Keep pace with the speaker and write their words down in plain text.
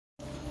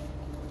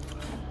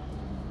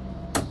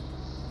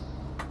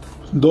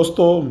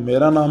दोस्तों,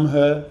 मेरा नाम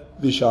है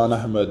शाइतानी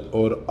अहमद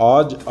और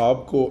आज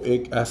आपको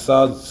एक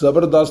ऐसा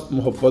ज़बरदस्त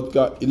मोहब्बत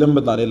का इल्म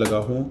बताने लगा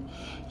हूँ।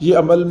 ये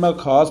अमल मैं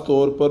ख़ास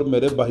तौर पर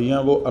मेरे भाई हैं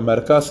वो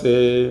अमेरिका से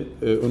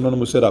उन्होंने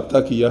मुझसे रब्ता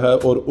किया है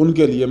और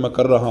उनके लिए मैं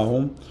कर रहा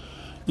हूँ।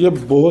 ये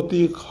बहुत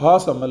ही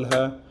ख़ास अमल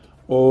है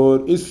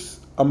और इस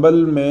अमल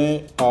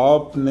में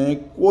आपने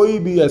कोई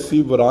भी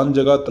ऐसी वीरान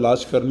जगह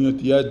तलाश करनी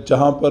होती है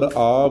जहाँ पर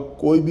आप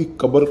कोई भी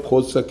कब्र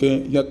खोद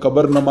सकें या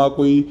कब्र नमा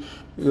कोई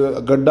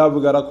गड्ढा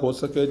वगैरह खोद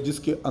सके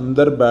जिसके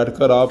अंदर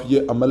बैठकर आप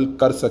ये अमल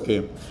कर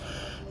सकें।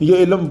 ये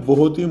इल्म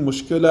बहुत ही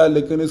मुश्किल है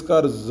लेकिन इसका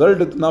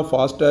रिज़ल्ट इतना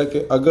फास्ट है कि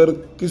अगर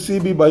किसी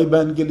भी भाई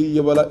बहन के लिए ये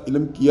वाला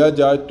इल्म किया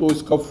जाए तो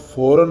इसका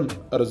फ़ौरन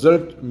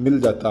रिज़ल्ट मिल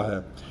जाता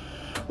है।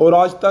 और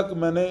आज तक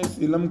मैंने इस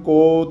इल्म को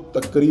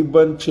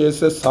तकरीबन 6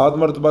 से 7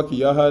 मरतबा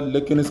किया है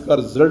लेकिन इसका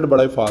रिज़ल्ट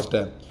बड़ा ही फास्ट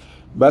है।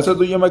 वैसे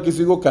तो ये मैं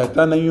किसी को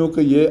कहता नहीं हूँ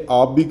कि ये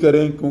आप भी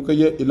करें क्योंकि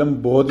ये इल्म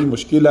बहुत ही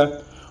मुश्किल है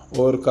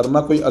और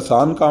करना कोई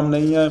आसान काम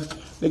नहीं है।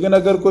 लेकिन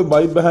अगर कोई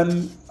भाई बहन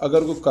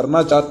अगर कोई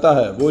करना चाहता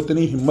है, वो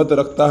इतनी हिम्मत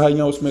रखता है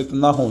या उसमें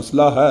इतना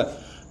हौसला है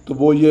तो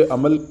वो ये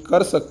अमल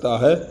कर सकता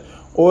है।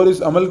 और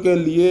इस अमल के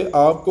लिए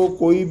आपको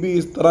कोई भी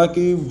इस तरह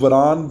की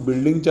वीरान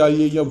बिल्डिंग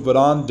चाहिए या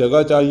वीरान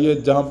जगह चाहिए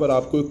जहाँ पर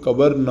आप कोई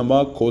कब्र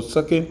नमा खोद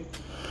सकें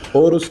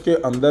और उसके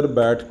अंदर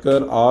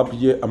बैठकर आप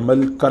ये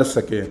अमल कर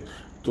सकें।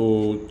 तो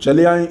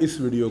चले आएँ इस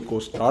वीडियो को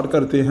स्टार्ट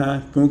करते हैं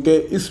क्योंकि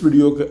इस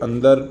वीडियो के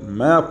अंदर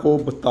मैं आपको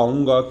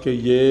बताऊंगा कि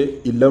ये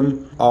इल्म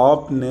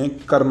आपने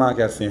करना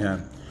कैसे हैं।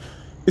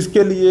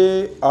 इसके लिए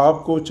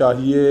आपको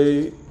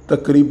चाहिए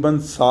तकरीबन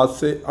 7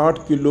 से 8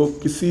 किलो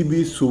किसी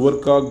भी सूअर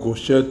का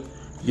गोश्त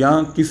या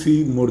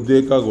किसी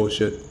मुर्दे का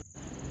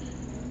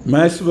गोश्त।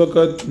 मैं इस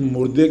वक्त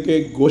मुर्दे के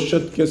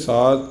गोश्त के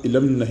साथ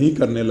इल्म नहीं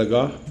करने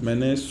लगा,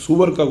 मैंने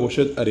सूअर का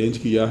गोश्त अरेंज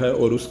किया है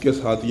और उसके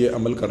साथ ये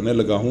अमल करने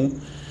लगा हूँ।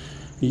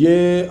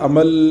 ये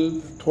अमल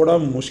थोड़ा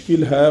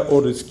मुश्किल है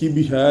और रिस्की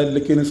भी है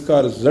लेकिन इसका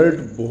रिज़ल्ट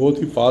बहुत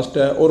ही फास्ट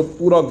है और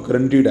पूरा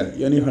गारंटीड है,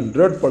 यानी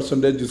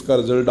 100% जिसका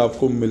रिज़ल्ट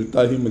आपको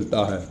मिलता ही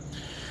मिलता है।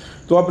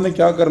 तो आपने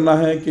क्या करना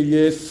है कि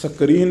ये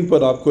स्क्रीन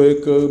पर आपको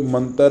एक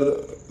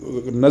मंत्र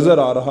नज़र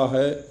आ रहा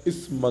है,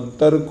 इस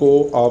मंत्र को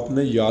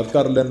आपने याद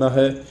कर लेना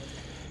है।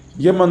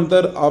 ये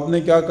मंत्र आपने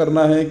क्या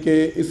करना है कि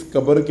इस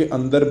कब्र के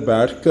अंदर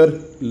बैठकर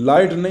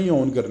लाइट नहीं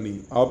ऑन करनी,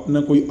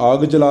 आपने कोई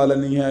आग जला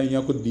लेनी है या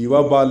कोई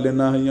दीवा बाल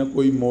लेना है या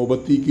कोई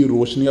मोमबत्ती की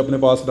रोशनी अपने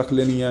पास रख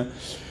लेनी है।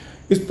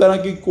 इस तरह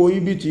की कोई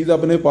भी चीज़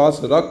अपने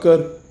पास रख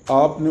कर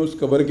आपने उस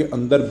कब्र के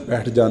अंदर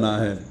बैठ जाना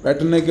है।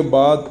 बैठने के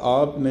बाद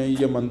आपने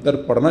ये मंत्र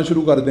पढ़ना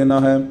शुरू कर देना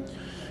है।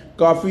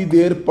 काफ़ी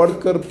देर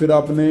पढ़कर फिर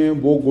आपने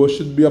वो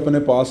गोश्त भी अपने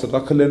पास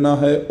रख लेना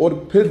है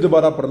और फिर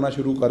दोबारा पढ़ना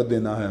शुरू कर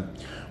देना है।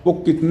 वो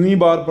कितनी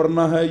बार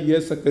पढ़ना है ये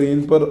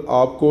स्क्रीन पर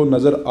आपको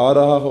नज़र आ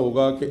रहा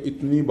होगा कि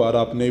इतनी बार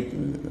आपने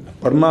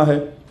पढ़ना है।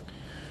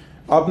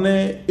 आपने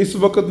इस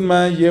वक्त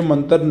मैं ये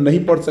मंत्र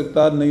नहीं पढ़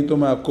सकता, नहीं तो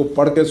मैं आपको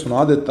पढ़ के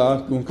सुना देता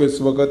क्योंकि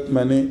इस वक्त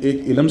मैंने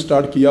एक इल्म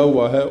स्टार्ट किया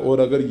हुआ है और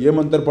अगर ये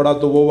मंत्र पढ़ा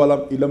तो वो वाला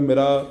इल्म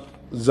मेरा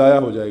ज़ाया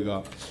हो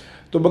जाएगा।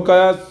 तो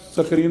बकाया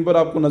स्क्रीन पर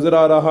आपको नज़र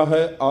आ रहा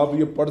है, आप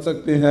ये पढ़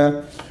सकते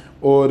हैं।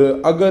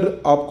 और अगर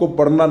आपको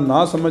पढ़ना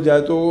ना समझ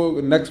आए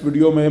तो नेक्स्ट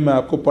वीडियो में मैं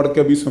आपको पढ़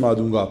के भी सुना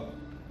दूँगा।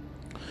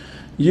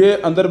 ये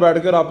अंदर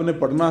बैठकर आपने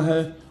पढ़ना है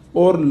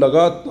और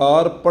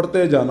लगातार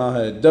पढ़ते जाना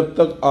है जब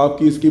तक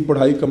आपकी इसकी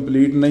पढ़ाई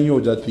कंप्लीट नहीं हो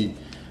जाती।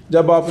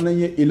 जब आपने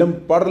ये इल्म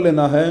पढ़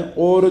लेना है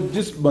और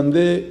जिस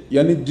बंदे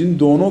यानी जिन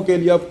दोनों के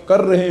लिए आप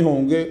कर रहे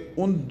होंगे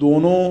उन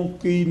दोनों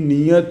की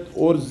नीयत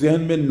और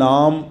जहन में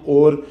नाम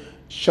और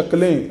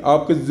शक्लें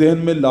आपके जहन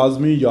में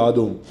लाजमी याद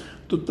हों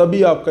तो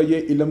तभी आपका ये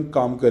इल्म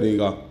काम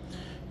करेगा।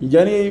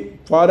 यानी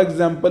फॉर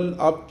एग्ज़ाम्पल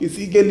आप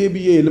किसी के लिए भी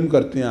ये इल्म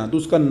करते हैं तो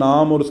उसका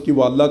नाम और उसकी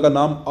वालदा का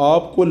नाम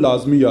आपको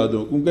लाजमी याद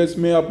हो क्योंकि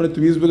इसमें आपने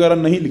तवीज़ वगैरह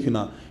नहीं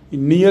लिखना,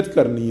 नीयत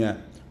करनी है,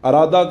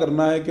 इरादा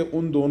करना है कि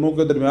उन दोनों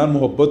के दरमियान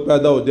मोहब्बत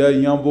पैदा हो जाए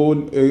या वो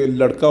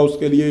लड़का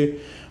उसके लिए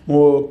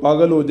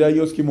पागल हो जाए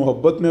या उसकी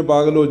मोहब्बत में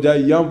पागल हो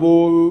जाए या वो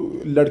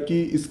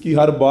लड़की इसकी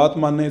हर बात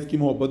माने इसकी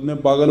मोहब्बत में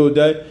पागल हो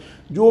जाए।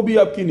 जो भी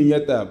आपकी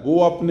नीयत है वो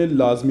आपने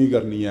लाजमी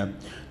करनी है।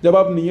 जब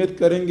आप नीयत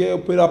करेंगे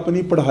फिर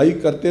अपनी पढ़ाई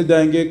करते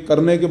जाएंगे,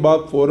 करने के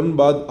बाद फ़ौरन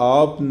बाद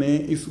आपने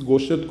इस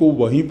गोश्त को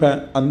वहीं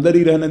अंदर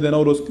ही रहने देना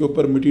और उसके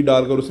ऊपर मिट्टी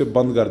डालकर उसे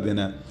बंद कर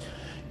देना है।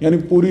 यानी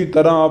पूरी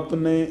तरह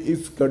आपने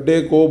इस गड्ढे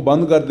को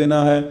बंद कर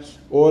देना है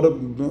और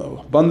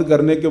बंद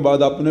करने के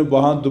बाद आपने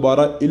वहाँ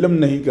दोबारा इल्म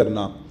नहीं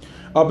करना,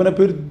 आपने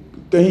फिर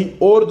कहीं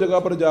और जगह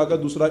पर जाकर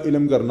दूसरा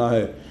इल्म करना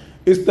है।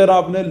 इस तरह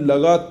आपने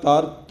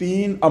लगातार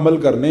 3 अमल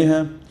करने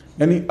हैं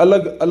यानी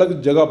अलग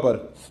अलग जगह पर।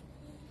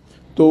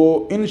 तो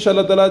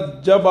इंशाल्लाह ताला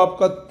जब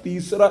आपका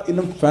तीसरा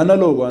इल्म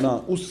फाइनल होगा ना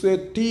उससे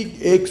ठीक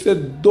 1 से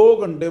 2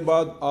 घंटे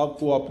बाद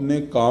आपको अपने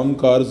काम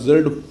का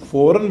रिजल्ट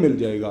फ़ौरन मिल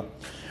जाएगा।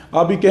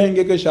 आप भी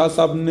कहेंगे कि शाह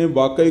साहब ने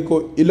वाकई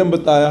को इल्म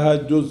बताया है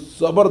जो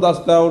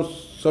ज़बरदस्त है और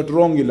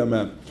स्ट्रॉन्ग इल्म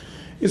है।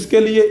 इसके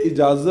लिए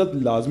इजाज़त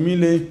लाजमी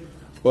लें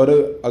और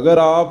अगर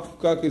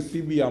आपका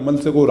किसी भी अमल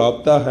से कोई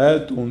रब्ता है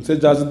तो उनसे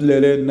इजाज़त ले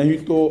लें, नहीं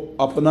तो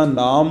अपना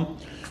नाम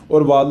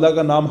और वालदा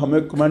का नाम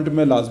हमें कमेंट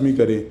में लाजमी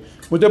करें।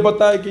 मुझे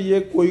पता है कि ये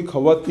कोई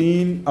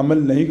ख़वातीन अमल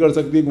नहीं कर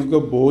सकती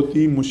क्योंकि बहुत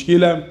ही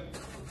मुश्किल है,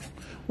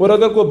 और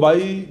अगर कोई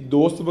भाई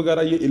दोस्त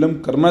वगैरह ये इल्म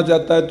करना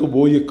चाहता है तो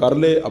वो ये कर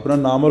ले, अपना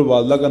नाम और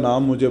वालदा का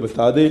नाम मुझे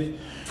बता दे।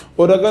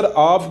 और अगर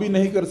आप भी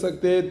नहीं कर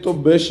सकते तो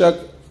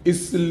बेशक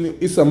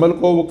इस अमल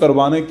को वो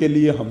करवाने के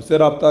लिए हमसे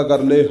रब्ता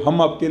कर ले,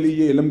 हम आपके लिए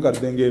ये इल्म कर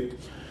देंगे।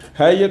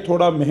 है ये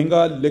थोड़ा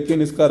महंगा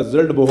लेकिन इसका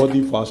रिज़ल्ट बहुत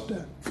ही फास्ट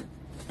है।